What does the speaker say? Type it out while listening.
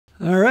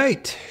All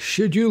right.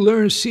 Should you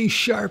learn C#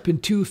 in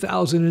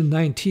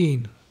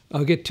 2019?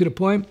 I'll get to the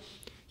point.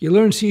 You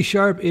learn C#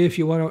 if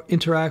you want to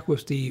interact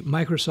with the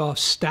Microsoft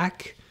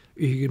stack.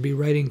 You're going to be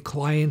writing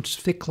clients,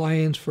 thick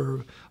clients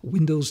for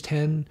Windows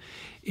 10.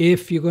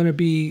 If you're going to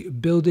be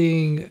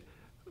building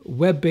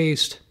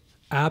web-based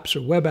apps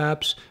or web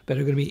apps that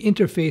are going to be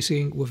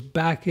interfacing with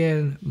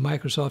back-end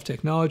Microsoft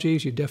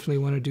technologies, you definitely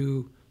want to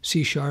do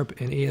C#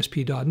 and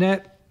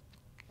ASP.NET.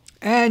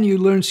 And you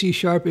learn C#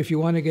 if you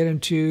want to get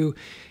into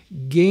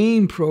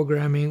game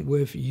programming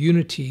with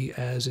Unity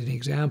as an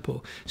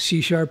example. C#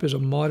 is a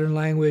modern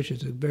language.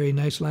 It's a very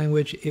nice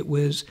language. It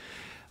was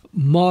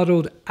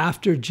modeled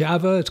after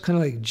Java. It's kind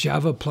of like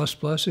Java++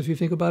 if you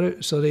think about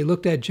it. So they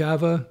looked at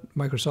Java,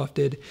 Microsoft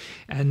did,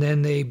 and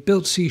then they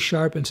built C#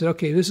 and said,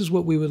 okay, this is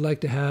what we would like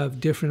to have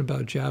different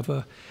about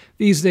Java.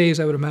 These days,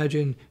 I would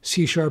imagine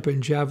C#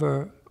 and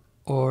Java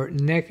are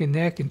neck and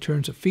neck in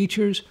terms of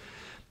features.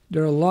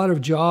 There are a lot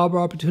of job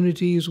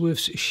opportunities with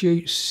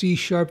C#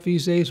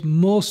 these days.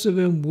 Most of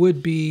them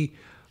would be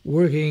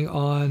working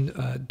on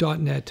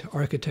 .NET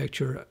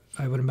architecture,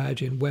 I would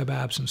imagine, web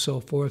apps and so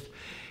forth.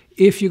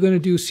 If you're going to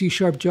do C#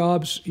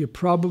 jobs, you're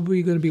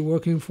probably going to be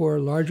working for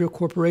larger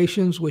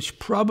corporations, which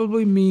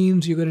probably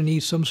means you're going to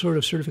need some sort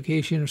of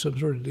certification or some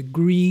sort of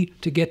degree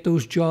to get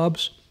those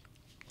jobs.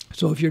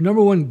 So if your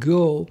number one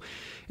goal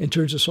in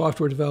terms of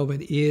software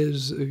development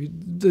is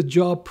the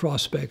job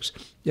prospects,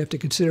 you have to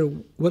consider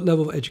what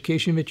level of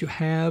education that you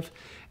have,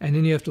 and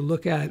then you have to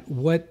look at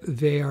what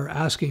they are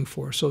asking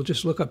for. So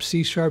just look up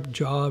C#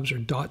 jobs or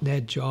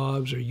 .NET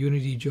jobs or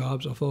Unity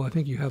jobs, although I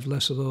think you have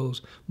less of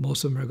those.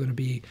 Most of them are going to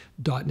be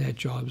 .NET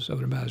jobs, I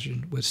would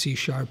imagine, with C#.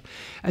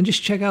 And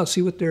just check out,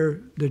 see what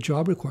their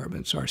job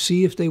requirements are.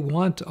 See if they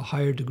want a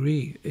higher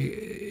degree,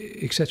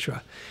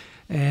 etc.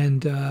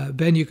 And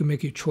then you can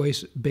make your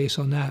choice based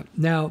on that.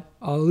 Now,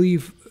 I'll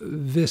leave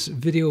this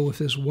video with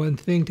this one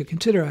thing to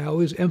consider. I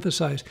always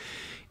emphasize,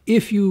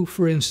 if you,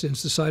 for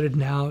instance, decided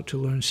now to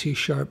learn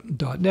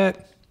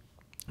C#.NET,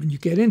 and you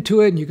get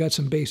into it and you got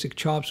some basic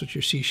chops with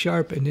your C#,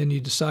 and then you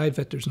decide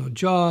that there's no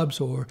jobs,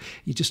 or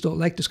you just don't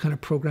like this kind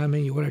of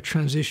programming, you want to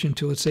transition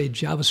to, let's say,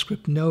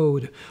 JavaScript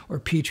Node or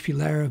PHP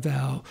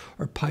Laravel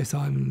or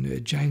Python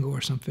Django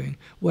or something,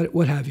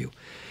 what have you.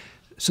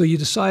 So you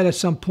decide at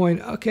some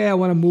point, okay, I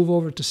want to move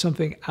over to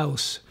something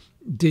else.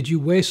 Did you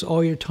waste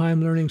all your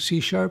time learning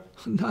C#?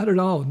 Not at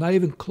all, not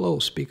even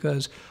close,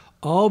 because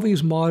all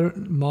these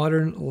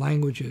modern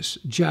languages,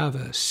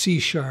 Java,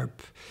 C#,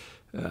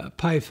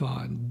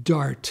 Python,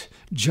 Dart,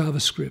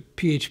 JavaScript,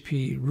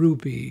 PHP,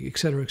 Ruby,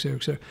 etc., etc.,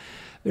 etc.,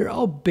 they're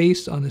all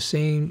based on the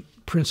same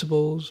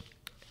principles.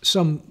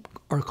 Some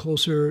are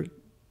closer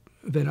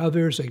than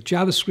others, like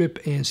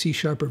JavaScript and C#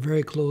 are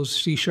very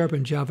close. C#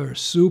 and Java are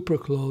super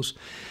close.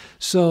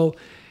 So,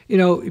 you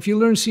know, if you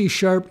learn C#,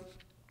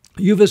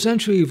 you've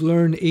essentially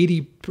learned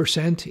 80%,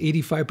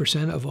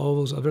 85% of all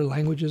those other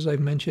languages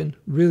I've mentioned.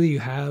 Really, you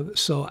have.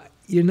 So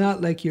you're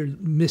not like you're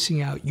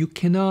missing out. You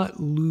cannot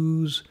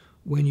lose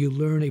when you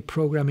learn a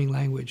programming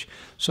language.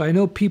 So I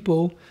know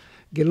people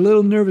get a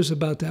little nervous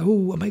about that.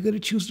 Oh, am I going to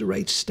choose the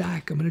right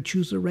stack? I'm going to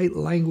choose the right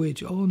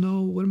language. Oh,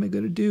 no, what am I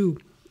going to do?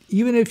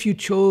 Even if you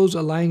chose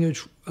a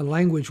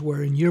language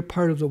where in your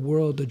part of the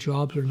world the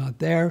jobs are not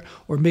there,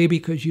 or maybe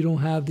because you don't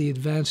have the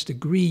advanced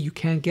degree, you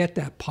can't get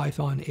that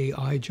Python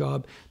AI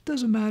job,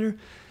 doesn't matter.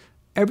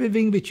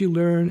 Everything that you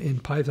learn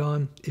in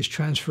Python is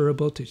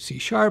transferable to C#,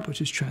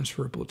 which is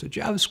transferable to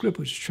JavaScript,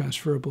 which is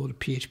transferable to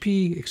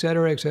PHP,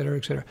 etc., etc.,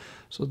 etc.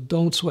 So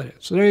don't sweat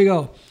it. So there you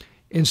go.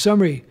 In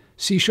summary,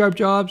 C#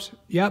 jobs,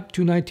 yep,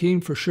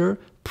 2019 for sure.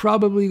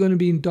 Probably going to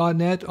be in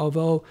 .NET,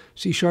 although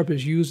C#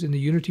 is used in the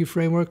Unity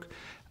framework.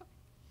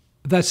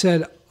 That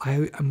said,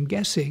 I'm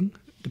guessing,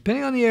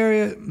 depending on the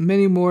area,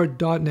 many more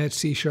 .NET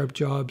C#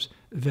 jobs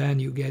than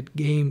you get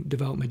game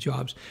development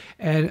jobs.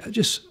 And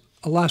just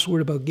a last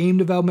word about game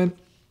development.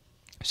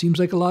 Seems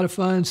like a lot of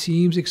fun,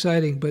 seems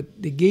exciting,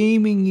 but the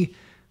game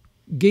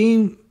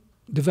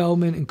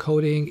development and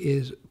coding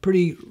is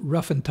pretty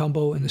rough and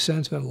tumble in the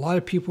sense that a lot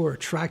of people are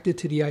attracted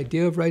to the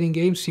idea of writing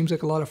games. Seems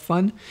like a lot of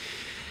fun.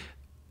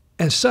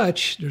 As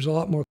such, there's a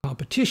lot more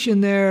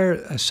competition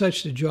there. As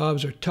such, the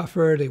jobs are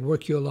tougher. They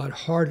work you a lot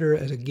harder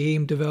as a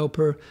game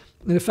developer.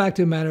 And the fact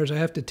of the matter is, I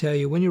have to tell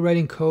you, when you're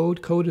writing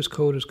code, code is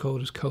code is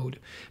code is code.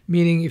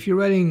 Meaning, if you're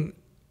writing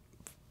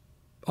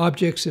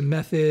objects and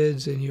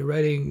methods and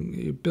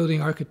you're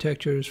building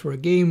architectures for a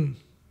game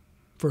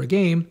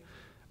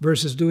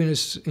versus doing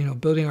this, you know,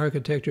 building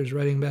architectures,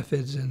 writing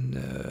methods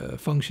and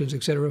functions,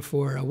 etc.,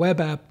 for a web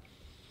app,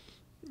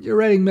 you're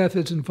writing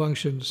methods and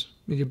functions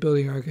when you're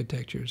building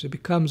architectures. It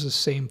becomes the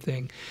same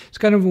thing. It's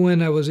kind of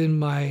when I was in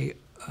my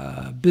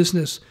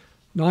business,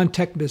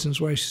 non-tech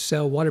business, where I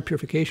sell water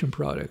purification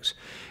products.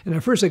 And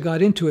at first I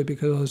got into it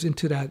because I was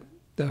into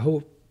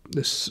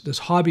this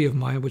hobby of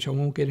mine, which I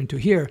won't get into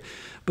here.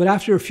 But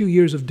after a few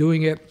years of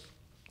doing it,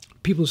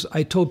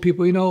 I told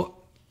people, you know,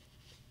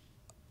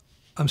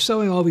 I'm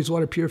selling all these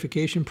water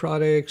purification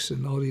products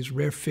and all these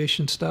rare fish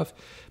and stuff,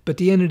 but at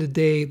the end of the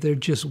day, they're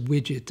just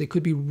widgets. They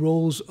could be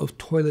rolls of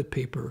toilet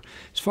paper.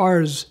 As far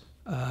as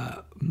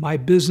my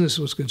business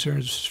was concerned,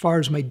 as far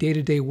as my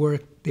day-to-day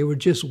work, they were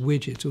just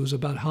widgets. It was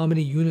about how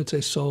many units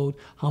I sold,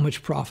 how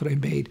much profit I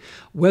made,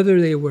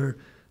 whether they were,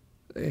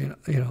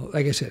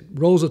 like I said,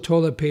 rolls of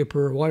toilet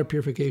paper or water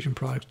purification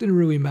products, didn't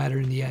really matter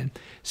in the end.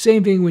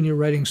 Same thing when you're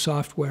writing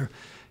software.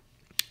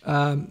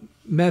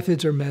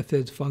 Methods are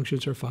methods,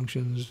 functions are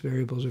functions,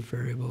 variables are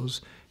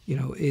variables.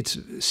 It's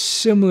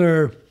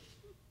similar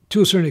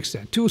to a certain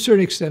extent. To a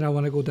certain extent, I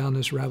want to go down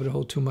this rabbit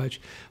hole too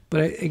much.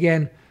 But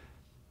again,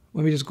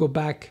 let me just go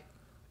back.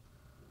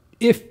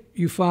 If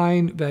you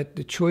find that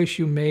the choice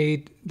you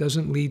made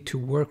doesn't lead to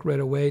work right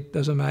away, it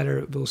doesn't matter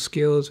if those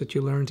skills that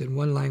you learned in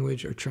one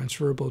language are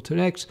transferable to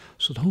the next,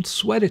 so don't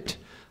sweat it.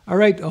 All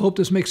right, I hope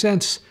this makes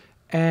sense.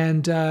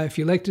 And if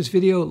you like this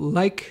video,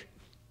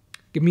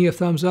 give me a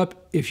thumbs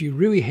up. If you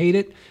really hate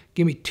it,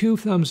 give me 2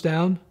 thumbs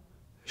down.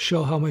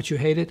 Show how much you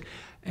hate it.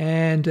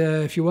 And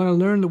if you want to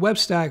learn the web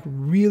stack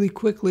really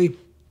quickly,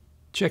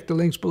 check the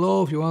links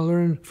below. If you want to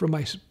learn from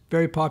my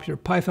very popular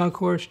Python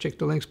course, check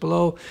the links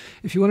below.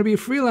 If you want to be a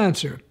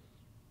freelancer,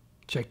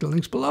 check the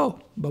links below.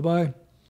 Bye-bye.